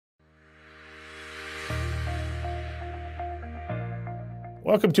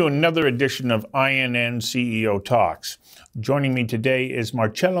Welcome to another edition of INN CEO Talks. Joining me today is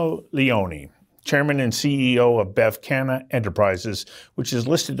Marcello Leone, Chairman and CEO of BevCanna Enterprises, which is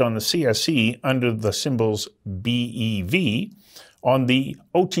listed on the CSE under the symbols BEV, on the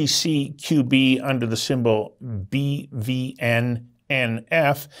OTCQB under the symbol BVNNF,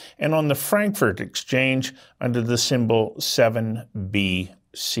 and on the Frankfurt Exchange under the symbol 7BC.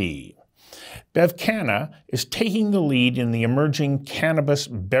 BevCanna is taking the lead in the emerging cannabis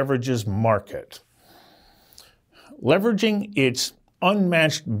beverages market. Leveraging its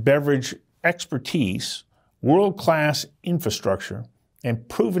unmatched beverage expertise, world-class infrastructure, and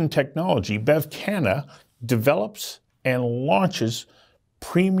proven technology, BevCanna develops and launches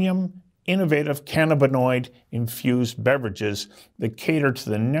premium, innovative cannabinoid-infused beverages that cater to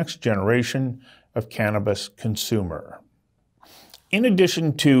the next generation of cannabis consumer. In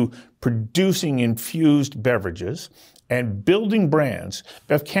addition to producing infused beverages and building brands,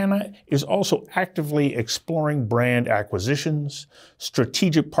 BevCanna is also actively exploring brand acquisitions,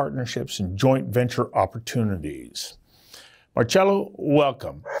 strategic partnerships, and joint venture opportunities. Marcello,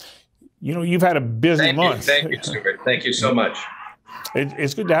 welcome. You know, you've had a busy month. Thank you, Stuart. Thank you so much.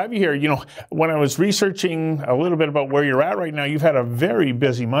 It's good to have you here. You know, when I was researching a little bit about where you're at right now, you've had a very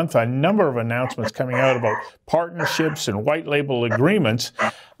busy month, a number of announcements coming out about partnerships and white label agreements.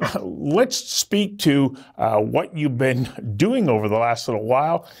 Let's speak to what you've been doing over the last little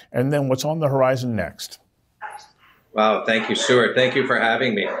while and then what's on the horizon next. Wow, thank you, Stuart. Thank you for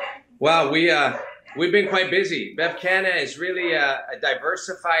having me. Wow, we've been quite busy. BevCanna is really a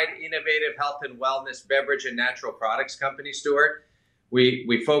diversified, innovative health and wellness beverage and natural products company, Stuart.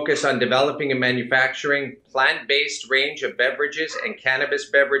 We focus on developing and manufacturing plant-based range of beverages and cannabis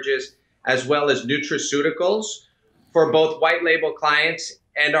beverages, as well as nutraceuticals for both white label clients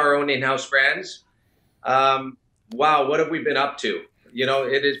and our own in-house brands. Wow, what have we been up to? You know,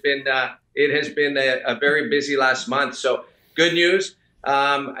 it has been a very busy last month. So good news.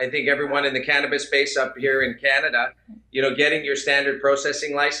 I think everyone in the cannabis space up here in Canada, you know, getting your standard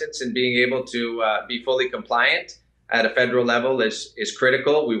processing license and being able to be fully compliant at a federal level is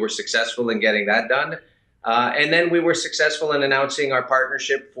critical. We were successful in getting that done. And then we were successful in announcing our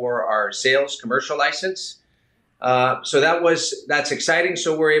partnership for our sales commercial license. So that's exciting.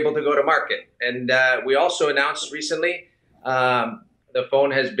 So we're able to go to market. And we also announced recently, the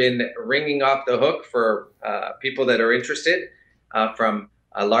phone has been ringing off the hook for people that are interested, from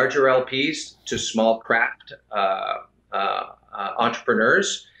larger LPs to small craft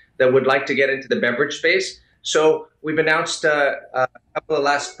entrepreneurs that would like to get into the beverage space. So we've announced a couple of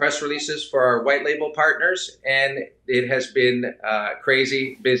last press releases for our white label partners, and it has been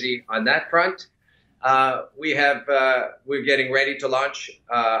crazy busy on that front. We're getting ready to launch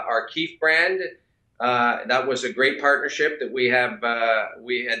our Keef brand. That was a great partnership that we had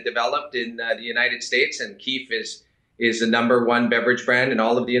developed in the United States, and Keef is the #1 beverage brand in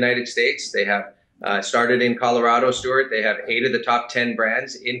all of the United States. They have started in Colorado, Stuart. They have 8 of the top 10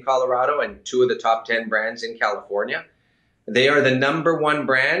 brands in Colorado and 2 of the top 10 brands in California. They are the #1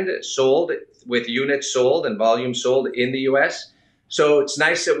 brand sold with units sold and volume sold in the US. So it's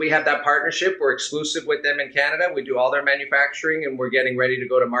nice that we have that partnership. We're exclusive with them in Canada. We do all their manufacturing, and we're getting ready to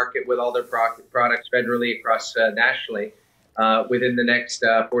go to market with all their products federally across nationally within the next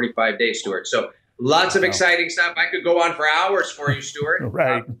 45 days, Stuart. So lots of exciting stuff. I could go on for hours for you, Stuart.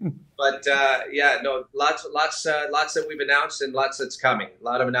 Right. But yeah, no, lots that we've announced and lots that's coming. A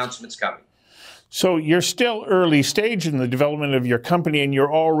lot of announcements coming. So you're still early stage in the development of your company, and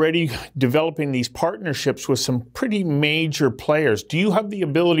you're already developing these partnerships with some pretty major players. Do you have the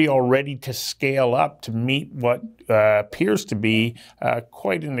ability already to scale up to meet what appears to be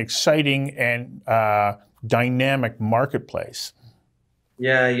quite an exciting and dynamic marketplace?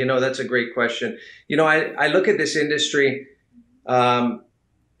 Yeah, you know, that's a great question. You know, I look at this industry,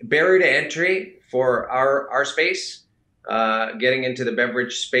 barrier to entry for our space, getting into the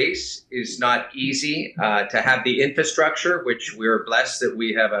beverage space is not easy. To have the infrastructure, which we're blessed that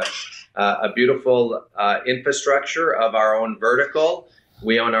we have a beautiful infrastructure of our own vertical.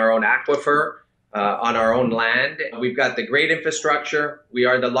 We own our own aquifer on our own land. We've got the great infrastructure. We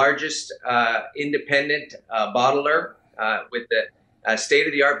are the largest independent bottler with the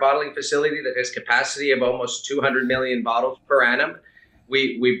state-of-the-art bottling facility that has capacity of almost 200 million bottles per annum.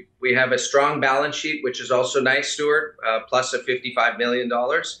 We have a strong balance sheet, which is also nice, Stuart, plus a $55 million.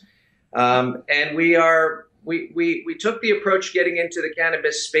 And we took the approach getting into the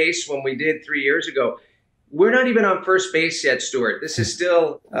cannabis space when we did 3 years ago. We're not even on first base yet, Stuart. This is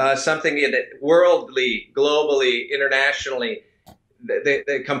still something that worldly, globally, internationally,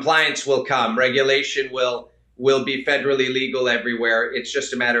 the compliance will come, regulation will will be federally legal everywhere. It's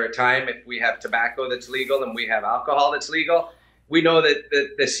just a matter of time. If we have tobacco that's legal and we have alcohol that's legal, we know that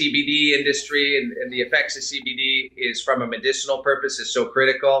the CBD industry and the effects of CBD is from a medicinal purpose is so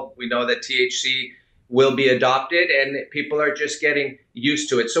critical. We know that THC will be adopted and people are just getting used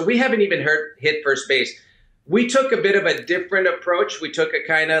to it. So we haven't even hit first base. We took a bit of a different approach. We took a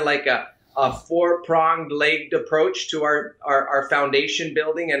kind of like a four-pronged legged approach to our foundation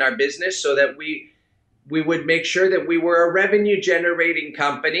building and our business, so that we would make sure that we were a revenue generating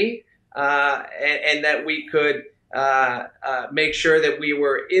company, and that we could make sure that we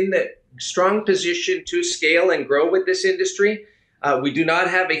were in the strong position to scale and grow with this industry. We do not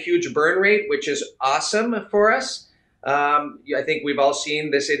have a huge burn rate, which is awesome for us. I think we've all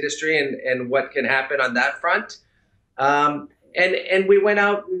seen this industry and what can happen on that front. And we went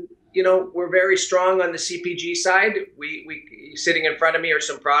out and, you know, we're very strong on the CPG side. We sitting in front of me are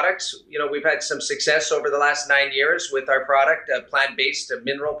some products. You know, we've had some success over the last 9 years with our product, a plant-based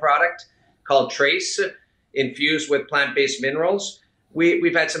mineral product called Trace, infused with plant-based minerals.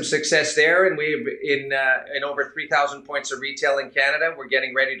 We've had some success there, and we've in over 3,000 points of retail in Canada. We're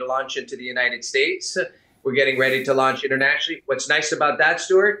getting ready to launch into the United States. We're getting ready to launch internationally. What's nice about that,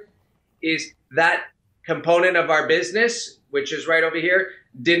 Stuart, is that component of our business, which is right over here,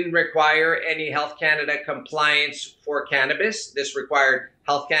 didn't require any Health Canada compliance for cannabis. This required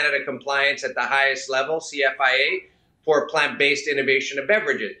Health Canada compliance at the highest level, CFIA, for plant-based innovation of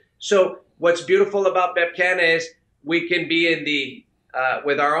beverages. So what's beautiful about BevCanna is we can be in the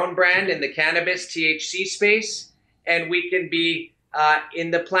with our own brand in the cannabis THC space, and we can be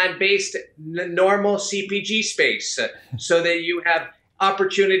in the plant-based normal CPG space, so that you have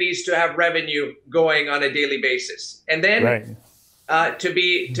opportunities to have revenue going on a daily basis. And then to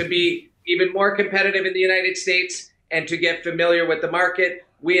be even more competitive in the United States and to get familiar with the market,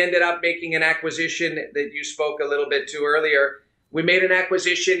 we ended up making an acquisition that you spoke a little bit to earlier. We made an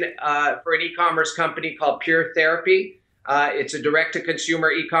acquisition for an e-commerce company called Pure Therapy. It's a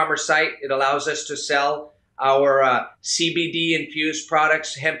direct-to-consumer e-commerce site. It allows us to sell our CBD-infused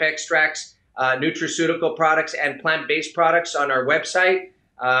products, hemp extracts, nutraceutical products, and plant-based products on our website.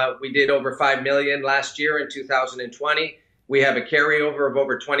 We did over 5 million last year in 2020. We have a carryover of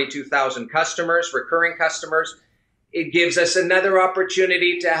over 22,000 customers, recurring customers. It gives us another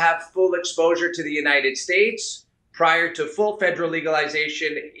opportunity to have full exposure to the United States prior to full federal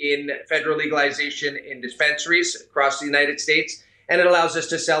legalization in dispensaries across the United States. And it allows us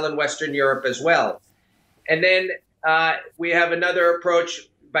to sell in Western Europe as well. And then we have another approach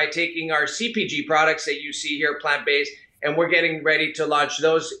by taking our CPG products that you see here, plant-based, and we're getting ready to launch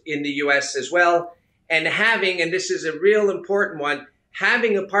those in the US as well. And having, and this is a real important one,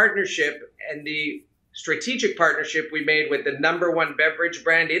 having a partnership, and the strategic partnership we made with the #1 beverage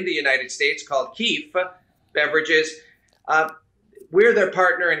brand in the United States called Keef Beverages. We're their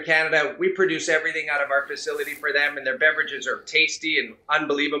partner in Canada. We produce everything out of our facility for them, and their beverages are tasty and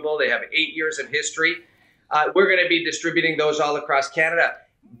unbelievable. They have 8 years of history. We're going to be distributing those all across Canada.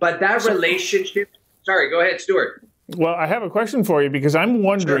 But that relationship, sorry, go ahead, Stuart. Well, I have a question for you, because I'm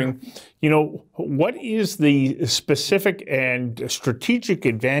wondering, you know, what is the specific and strategic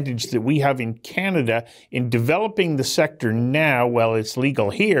advantage that we have in Canada in developing the sector now, while it's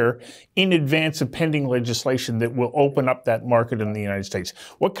legal here, in advance of pending legislation that will open up that market in the United States?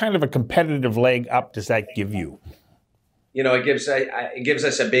 What kind of a competitive leg up does that give you? You know, it gives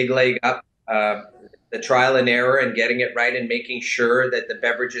us a big leg up. The trial and error and getting it right and making sure that the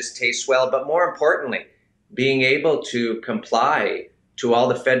beverages taste well, but more importantly, being able to comply to all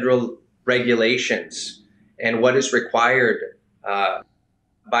the federal regulations and what is required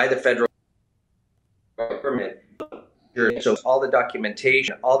by the federal government. So all the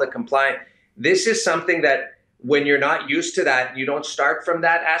documentation, all the compliance. This is something that when you're not used to that, you don't start from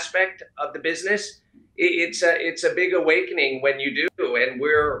that aspect of the business. It's a big awakening when you do, and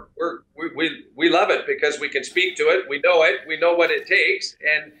we love it because we can speak to it. We know what it takes.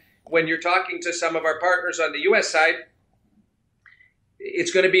 And when you're talking to some of our partners on the U.S. side,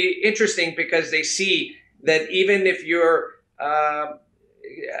 it's going to be interesting because they see that even if you're a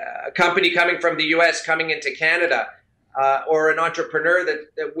company coming from the U.S. coming into Canada, or an entrepreneur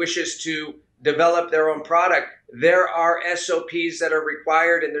that wishes to develop their own product, there are SOPs that are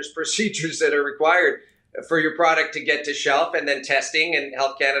required and there's procedures that are required for your product to get to shelf, and then testing, and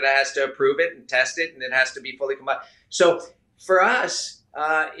Health Canada has to approve it and test it, and it has to be fully compliant. So for us,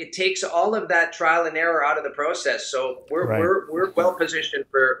 it takes all of that trial and error out of the process. So we're well positioned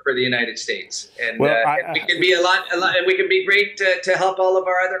for the United States, and, and we can be a lot, and we can be great to help all of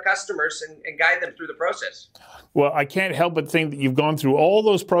our other customers and guide them through the process. Well, I can't help but think that you've gone through all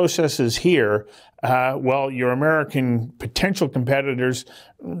those processes here. Well, your American potential competitors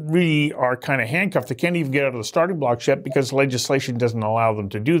really are kind of handcuffed. They can't even get out of the starting blocks yet because legislation doesn't allow them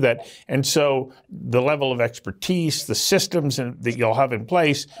to do that. And so the level of expertise, the systems that you'll have in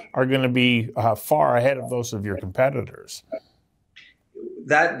place are going to be far ahead of those of your competitors.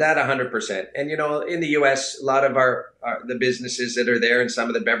 That 100%. And, you know, in the U.S., a lot of the businesses that are there and some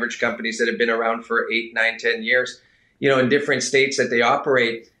of the beverage companies that have been around for 8, 9, 10 years, you know, in different states that they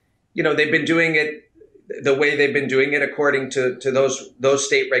operate, you know, they've been doing it the way they've been doing it according to those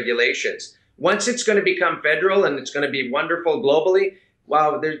state regulations. Once it's going to become federal and it's going to be wonderful globally,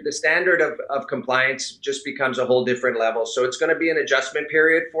 wow, the standard of compliance just becomes a whole different level. So it's going to be an adjustment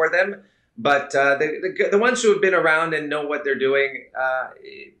period for them. But the ones who have been around and know what they're doing,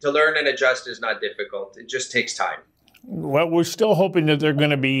 to learn and adjust is not difficult. It just takes time. Well, we're still hoping that they're going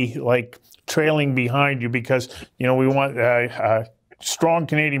to be like trailing behind you because, you know, we want strong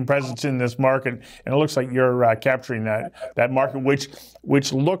Canadian presence in this market, and it looks like you're capturing that market,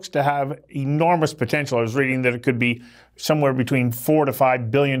 which looks to have enormous potential. I was reading that it could be somewhere between $4 to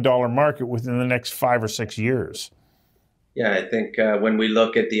 $5 billion market within the next 5 or 6 years. Yeah, I think when we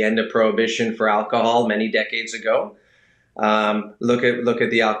look at the end of prohibition for alcohol many decades ago, look at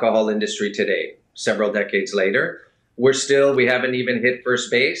the alcohol industry today, several decades later, we haven't even hit first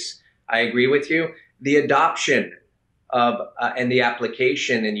base. I agree with you. The adoption of and the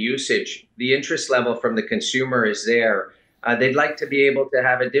application and usage, the interest level from the consumer is there. They'd like to be able to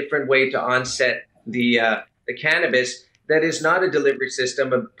have a different way to onset the cannabis that is not a delivery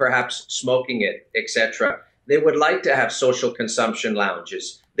system of perhaps smoking it, etc. They would like to have social consumption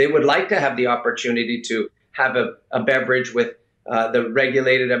lounges. They would like to have the opportunity to have a beverage with the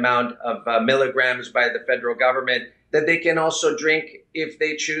regulated amount of milligrams by the federal government that they can also drink if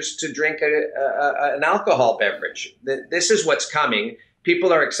they choose to drink an alcohol beverage. This is what's coming.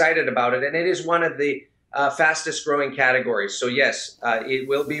 People are excited about it, and it is one of the fastest growing categories. So yes, it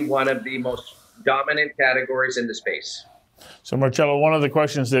will be one of the most dominant categories in the space. So Marcello, one of the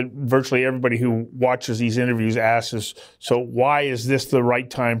questions that virtually everybody who watches these interviews asks is, so why is this the right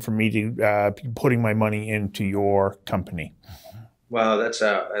time for me to be putting my money into your company? Well, that's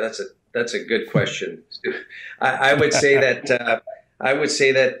a good question. I would say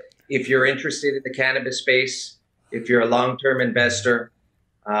that if you're interested in the cannabis space, if you're a long-term investor,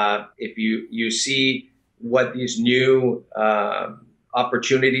 if you see what these new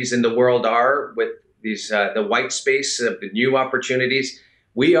opportunities in the world are with these the white space of the new opportunities,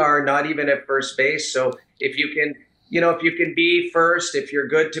 we are not even at first base. So if you can be first, if you're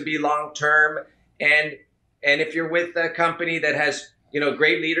good to be long-term, and if you're with a company that has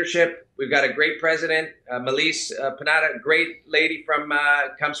great leadership. We've got a great president, Melise Panada, great lady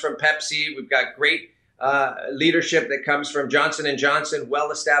comes from Pepsi. We've got great leadership that comes from Johnson & Johnson,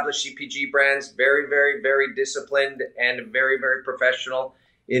 well-established CPG brands, very, very, very disciplined and very, very professional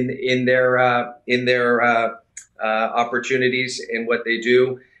in their opportunities in what they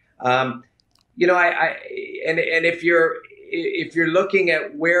do. And if you're looking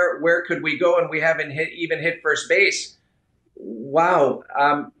at where could we go and we haven't even hit first base, wow.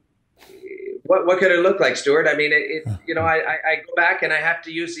 What could it look like, Stuart? I mean, I go back and I have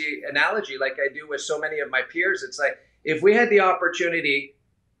to use the analogy like I do with so many of my peers. It's like, if we had the opportunity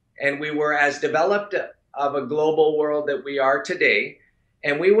and we were as developed of a global world that we are today,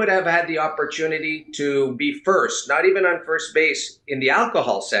 and we would have had the opportunity to be first, not even on first base in the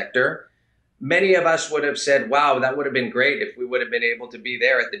alcohol sector, many of us would have said, wow, that would have been great if we would have been able to be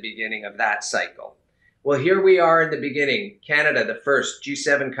there at the beginning of that cycle. Well, here we are in the beginning. Canada, the first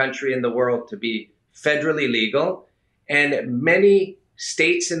G7 country in the world to be federally legal, and many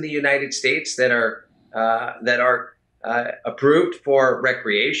states in the United States that are approved for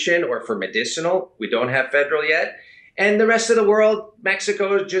recreation or for medicinal. We don't have federal yet. And the rest of the world,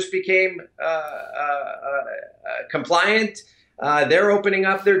 Mexico just became compliant. They're opening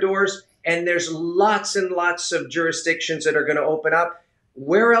up their doors, and there's lots and lots of jurisdictions that are going to open up.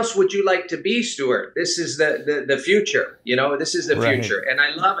 Where else would you like to be, Stuart? This is the future. This is the future. And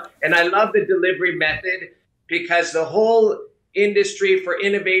I love the delivery method, because the whole industry for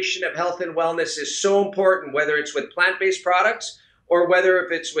innovation of health and wellness is so important, whether it's with plant-based products or whether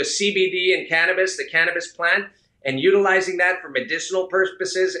if it's with CBD and cannabis, the cannabis plant, and utilizing that for medicinal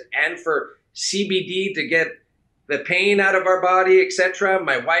purposes and for CBD to get the pain out of our body, etc.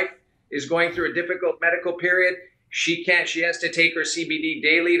 My wife is going through a difficult medical period. She can't. She has to take her CBD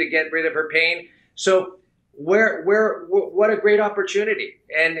daily to get rid of her pain. So what a great opportunity.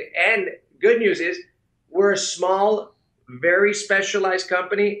 And good news is we're a small, very specialized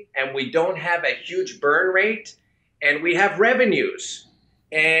company, and we don't have a huge burn rate, and we have revenues.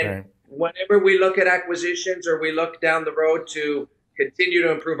 And whenever we look at acquisitions or we look down the road to continue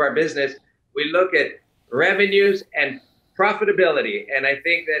to improve our business, we look at revenues and profitability. And I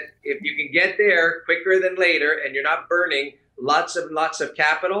think that if you can get there quicker than later and you're not burning lots of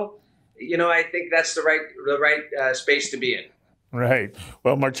capital, you know, I think that's the right space to be in. Right.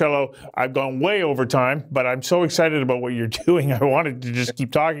 Well, Marcello, I've gone way over time, but I'm so excited about what you're doing. I wanted to just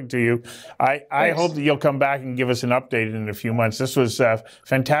keep talking to you. I hope that you'll come back and give us an update in a few months. This was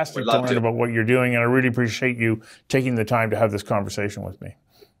fantastic to learn about what you're doing, and I really appreciate you taking the time to have this conversation with me.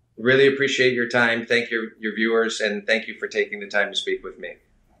 Really appreciate your time. Thank your viewers, and thank you for taking the time to speak with me.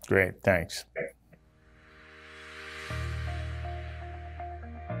 Great. Thanks.